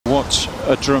what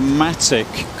a dramatic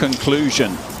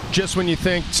conclusion. Just when you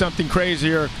think something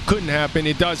crazier couldn't happen,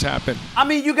 it does happen. I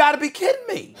mean, you got to be kidding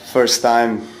me. First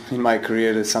time in my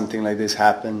career that something like this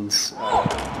happens.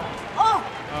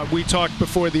 We talked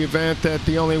before the event that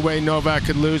the only way Novak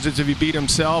could lose is if he beat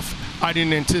himself. I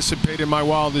didn't anticipate in my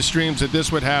wildest dreams that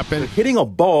this would happen. Hitting a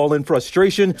ball in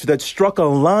frustration that struck a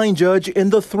line judge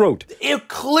in the throat. It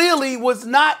clearly was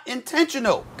not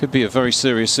intentional. Could be a very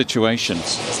serious situation.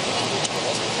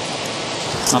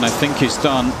 And I think he's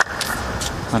done.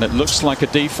 And it looks like a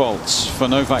default for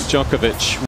Novak Djokovic.